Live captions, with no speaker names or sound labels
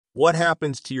What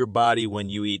happens to your body when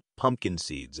you eat pumpkin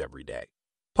seeds every day?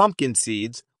 Pumpkin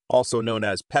seeds, also known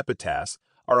as pepitas,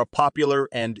 are a popular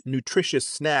and nutritious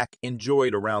snack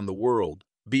enjoyed around the world.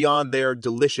 Beyond their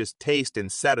delicious taste and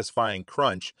satisfying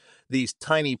crunch, these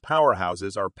tiny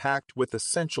powerhouses are packed with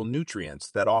essential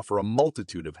nutrients that offer a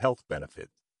multitude of health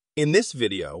benefits. In this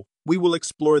video, we will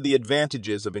explore the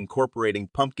advantages of incorporating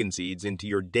pumpkin seeds into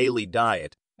your daily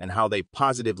diet and how they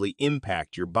positively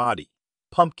impact your body.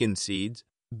 Pumpkin seeds.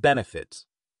 Benefits.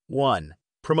 1.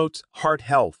 Promotes heart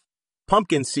health.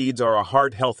 Pumpkin seeds are a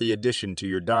heart-healthy addition to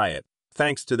your diet,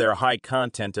 thanks to their high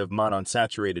content of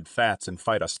monounsaturated fats and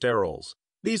phytosterols.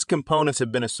 These components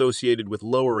have been associated with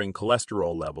lowering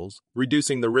cholesterol levels,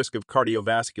 reducing the risk of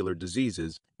cardiovascular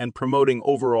diseases, and promoting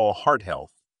overall heart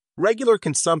health. Regular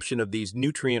consumption of these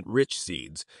nutrient-rich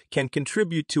seeds can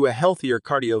contribute to a healthier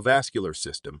cardiovascular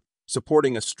system,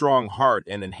 supporting a strong heart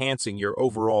and enhancing your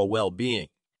overall well-being.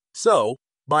 So,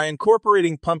 by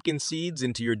incorporating pumpkin seeds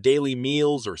into your daily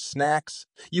meals or snacks,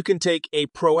 you can take a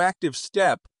proactive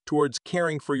step towards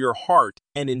caring for your heart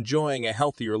and enjoying a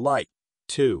healthier life.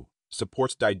 2.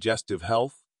 Supports digestive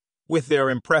health. With their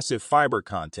impressive fiber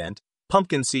content,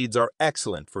 pumpkin seeds are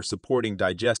excellent for supporting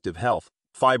digestive health.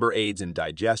 Fiber aids in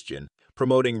digestion,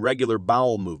 promoting regular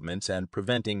bowel movements and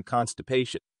preventing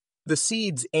constipation. The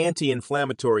seeds'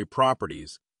 anti-inflammatory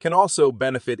properties can also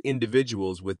benefit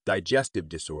individuals with digestive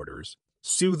disorders,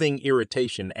 soothing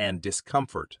irritation and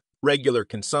discomfort. Regular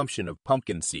consumption of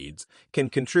pumpkin seeds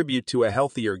can contribute to a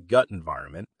healthier gut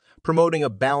environment, promoting a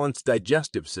balanced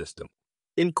digestive system.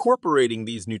 Incorporating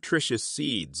these nutritious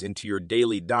seeds into your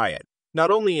daily diet not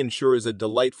only ensures a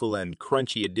delightful and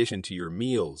crunchy addition to your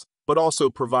meals, but also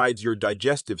provides your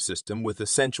digestive system with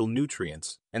essential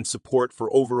nutrients and support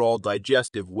for overall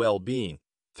digestive well-being.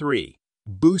 3.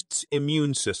 Boosts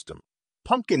immune system.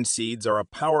 Pumpkin seeds are a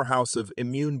powerhouse of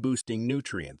immune-boosting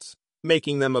nutrients,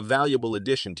 making them a valuable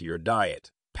addition to your diet.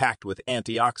 Packed with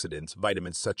antioxidants,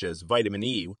 vitamins such as vitamin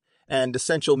E, and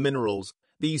essential minerals,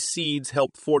 these seeds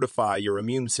help fortify your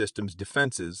immune system's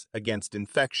defenses against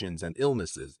infections and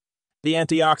illnesses. The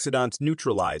antioxidants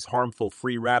neutralize harmful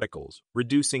free radicals,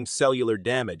 reducing cellular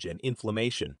damage and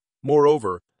inflammation.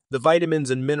 Moreover, the vitamins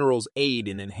and minerals aid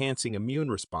in enhancing immune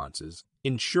responses,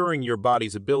 ensuring your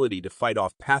body's ability to fight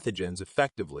off pathogens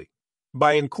effectively.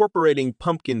 By incorporating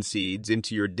pumpkin seeds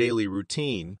into your daily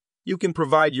routine, you can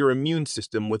provide your immune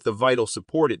system with the vital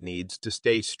support it needs to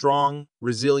stay strong,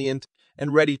 resilient,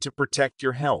 and ready to protect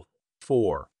your health.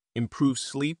 4. Improve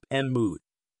sleep and mood.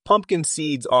 Pumpkin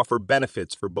seeds offer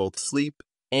benefits for both sleep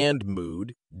and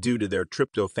mood due to their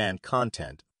tryptophan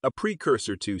content, a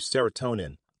precursor to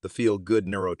serotonin, the feel-good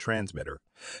neurotransmitter.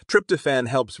 Tryptophan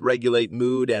helps regulate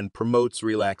mood and promotes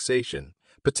relaxation,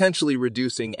 potentially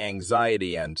reducing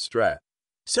anxiety and stress.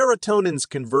 Serotonin's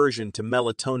conversion to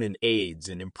melatonin aids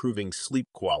in improving sleep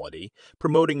quality,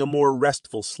 promoting a more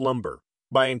restful slumber.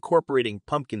 By incorporating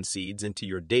pumpkin seeds into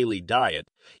your daily diet,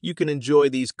 you can enjoy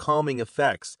these calming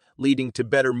effects, leading to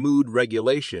better mood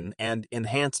regulation and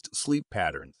enhanced sleep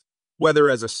patterns. Whether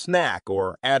as a snack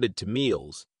or added to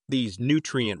meals, these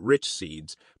nutrient-rich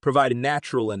seeds provide a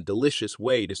natural and delicious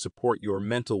way to support your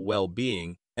mental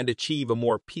well-being and achieve a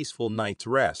more peaceful night's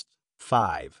rest.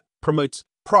 5. Promotes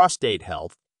prostate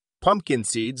health. Pumpkin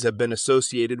seeds have been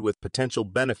associated with potential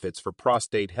benefits for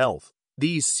prostate health.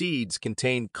 These seeds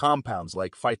contain compounds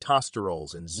like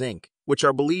phytosterols and zinc, which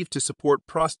are believed to support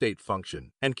prostate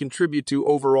function and contribute to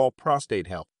overall prostate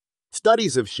health.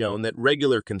 Studies have shown that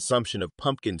regular consumption of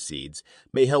pumpkin seeds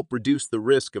may help reduce the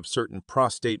risk of certain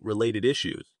prostate-related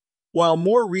issues. While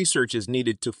more research is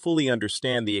needed to fully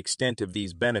understand the extent of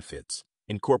these benefits,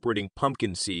 incorporating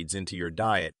pumpkin seeds into your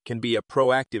diet can be a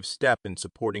proactive step in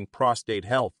supporting prostate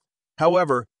health.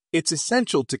 However, it's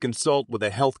essential to consult with a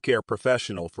healthcare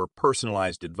professional for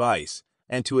personalized advice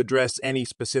and to address any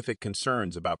specific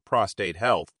concerns about prostate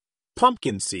health.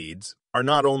 Pumpkin seeds are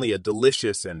not only a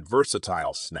delicious and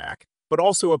versatile snack, but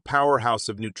also a powerhouse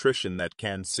of nutrition that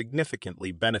can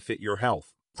significantly benefit your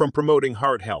health. From promoting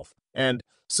heart health and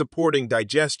supporting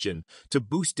digestion to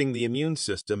boosting the immune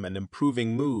system and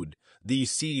improving mood,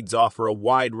 these seeds offer a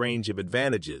wide range of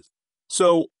advantages.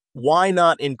 So, why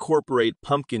not incorporate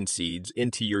pumpkin seeds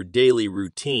into your daily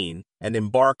routine and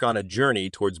embark on a journey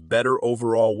towards better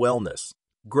overall wellness?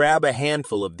 Grab a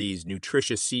handful of these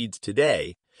nutritious seeds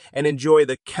today and enjoy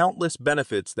the countless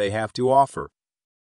benefits they have to offer.